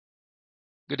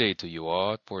Good day to you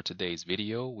all. For today's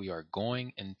video, we are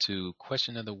going into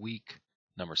question of the week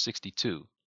number 62.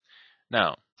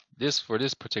 Now, for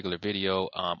this particular video,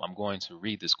 I'm going to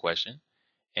read this question,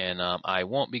 and I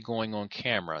won't be going on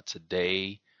camera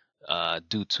today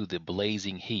due to the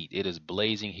blazing heat. It is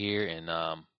blazing here, and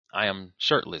I am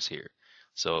shirtless here.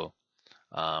 So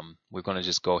we're going to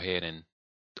just go ahead and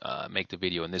make the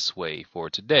video in this way for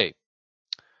today.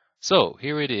 So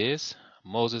here it is.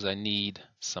 Moses, I need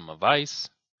some advice.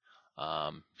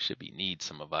 Should be need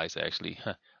some advice actually.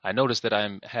 I noticed that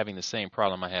I'm having the same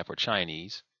problem I have for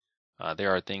Chinese.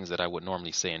 There are things that I would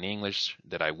normally say in English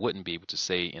that I wouldn't be able to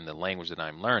say in the language that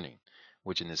I'm learning,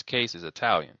 which in this case is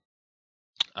Italian.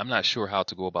 I'm not sure how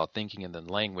to go about thinking in the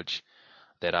language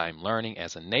that I'm learning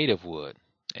as a native would.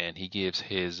 And he gives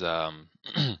his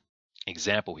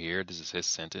example here. This is his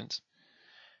sentence.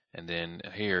 And then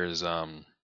here's,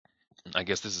 I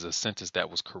guess this is a sentence that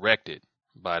was corrected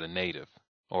by the native.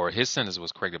 Or his sentence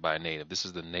was corrected by a native. This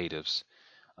is the native's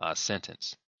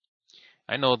sentence.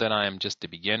 I know that I am just a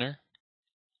beginner.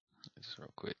 Just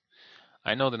real quick.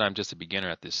 I know that I'm just a beginner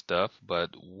at this stuff, but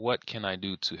what can I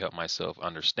do to help myself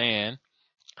understand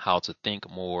how to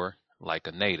think more like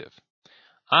a native?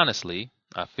 Honestly,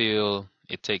 I feel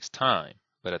it takes time,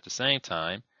 but at the same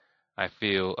time, I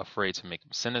feel afraid to make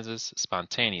sentences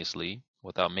spontaneously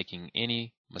without making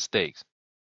any mistakes.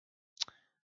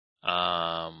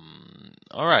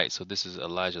 All right, so this is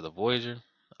Elijah the Voyager.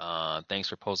 Thanks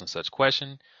for posing such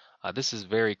question. This is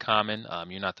very common.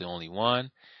 You're not the only one.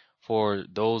 For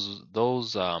those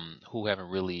who haven't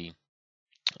really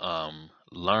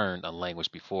learned a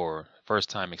language before, first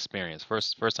time experience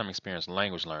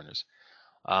language learners,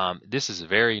 this is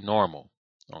very normal.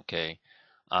 Okay,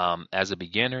 as a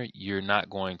beginner, you're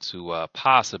not going to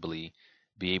possibly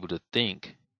be able to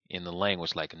think in the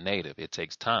language like a native. It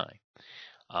takes time.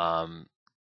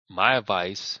 My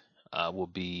advice will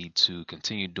be to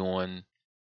continue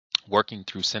working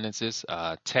through sentences,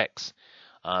 text.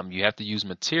 You have to use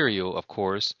material, of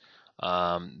course,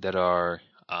 that are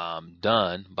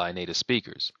done by native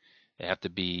speakers. They have to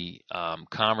be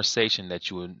conversation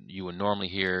that you would normally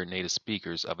hear native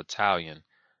speakers of Italian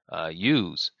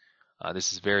use.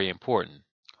 This is very important.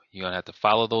 You're gonna have to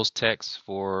follow those texts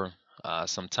for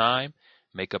some time,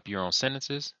 make up your own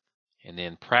sentences, and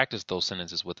then practice those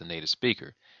sentences with the native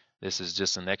speaker. This is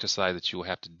just an exercise that you will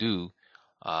have to do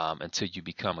until you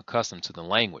become accustomed to the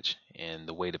language and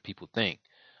the way that people think.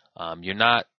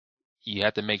 You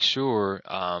have to make sure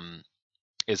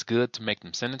it's good to make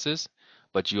them sentences,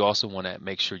 but you also want to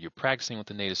make sure you're practicing with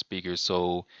the native speakers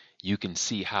so you can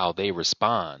see how they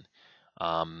respond.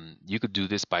 You could do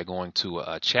this by going to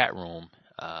a chat room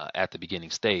at the beginning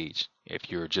stage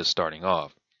if you're just starting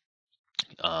off.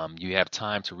 You have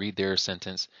time to read their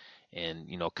sentence and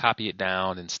copy it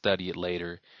down and study it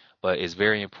later, but it's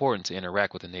very important to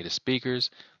interact with the native speakers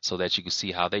so that you can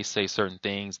see how they say certain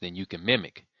things, then you can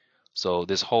mimic. So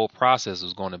this whole process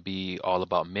is going to be all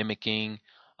about mimicking,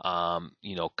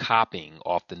 copying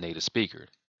off the native speaker,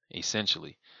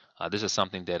 essentially. This is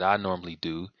something that I normally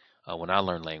do when I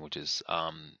learn languages.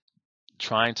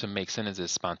 Trying to make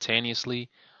sentences spontaneously,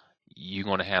 you're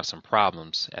going to have some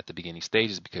problems at the beginning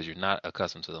stages because you're not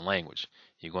accustomed to the language.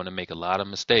 You're going to make a lot of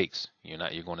mistakes. You're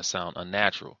going to sound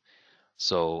unnatural.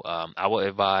 So I will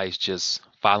advise just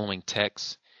following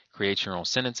text, create your own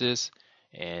sentences,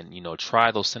 and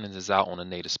try those sentences out on a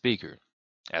native speaker.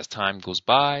 As time goes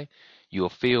by, you'll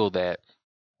feel that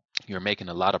you're making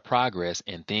a lot of progress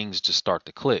and things just start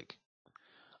to click.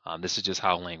 This is just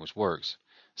how language works.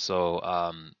 So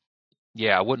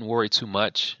yeah, I wouldn't worry too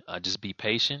much. Just be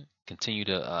patient. Continue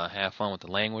to have fun with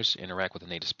the language, interact with the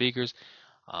native speakers,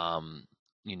 and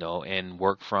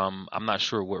work from, I'm not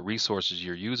sure what resources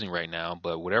you're using right now,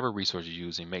 but whatever resource you're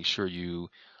using, make sure you're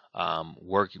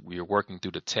working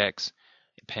through the text,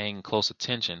 paying close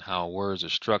attention how words are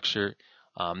structured.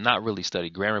 Not really study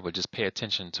grammar, but just pay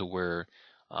attention to where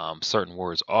certain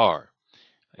words are,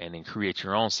 and then create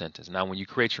your own sentence. Now, when you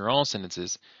create your own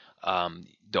sentences,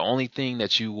 the only thing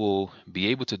that you will be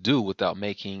able to do without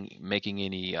making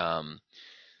any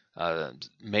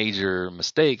major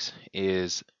mistakes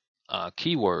is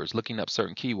keywords, looking up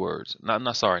certain keywords. Not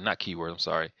keywords. I'm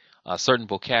sorry. Certain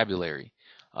vocabulary.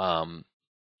 And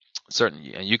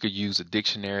you could use a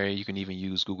dictionary. You can even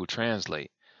use Google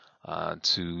Translate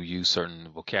to use certain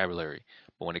vocabulary.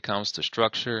 But when it comes to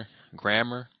structure,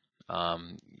 grammar,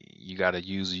 you got to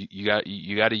use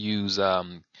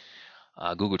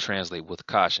Google Translate with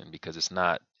caution because it's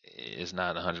not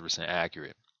 100%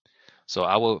 accurate. So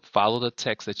I will follow the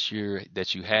text that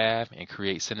you have and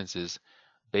create sentences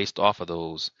based off of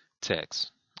those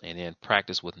texts, and then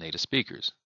practice with native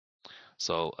speakers.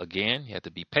 So again, you have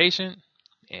to be patient,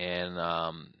 and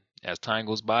as time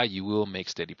goes by, you will make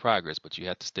steady progress. But you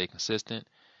have to stay consistent,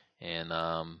 and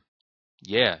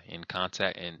yeah, in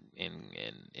contact and in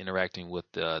interacting with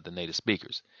the native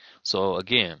speakers. So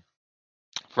again,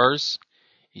 first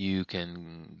you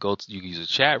can you can use a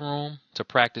chat room to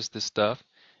practice this stuff.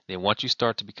 Then once you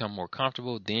start to become more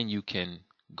comfortable, then you can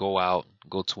go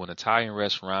to an Italian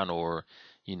restaurant, or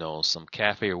some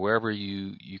cafe, or wherever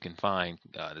you can find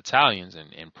Italians,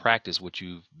 and practice what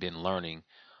you've been learning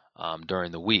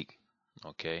during the week.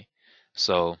 Okay,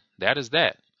 so that is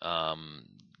that.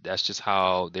 That's just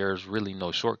how. There's really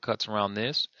no shortcuts around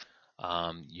this.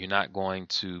 You're not going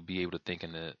to be able to think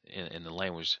in the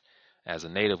language as a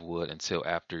native would until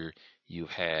after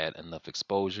you've had enough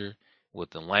exposure with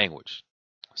the language.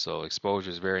 So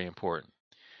exposure is very important.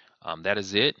 That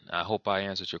is it. I hope I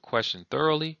answered your question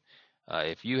thoroughly.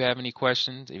 If you have any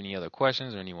questions, any other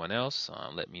questions, or anyone else,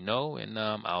 let me know, and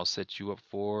I'll set you up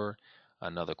for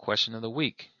another question of the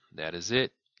week. That is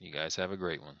it. You guys have a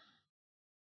great one.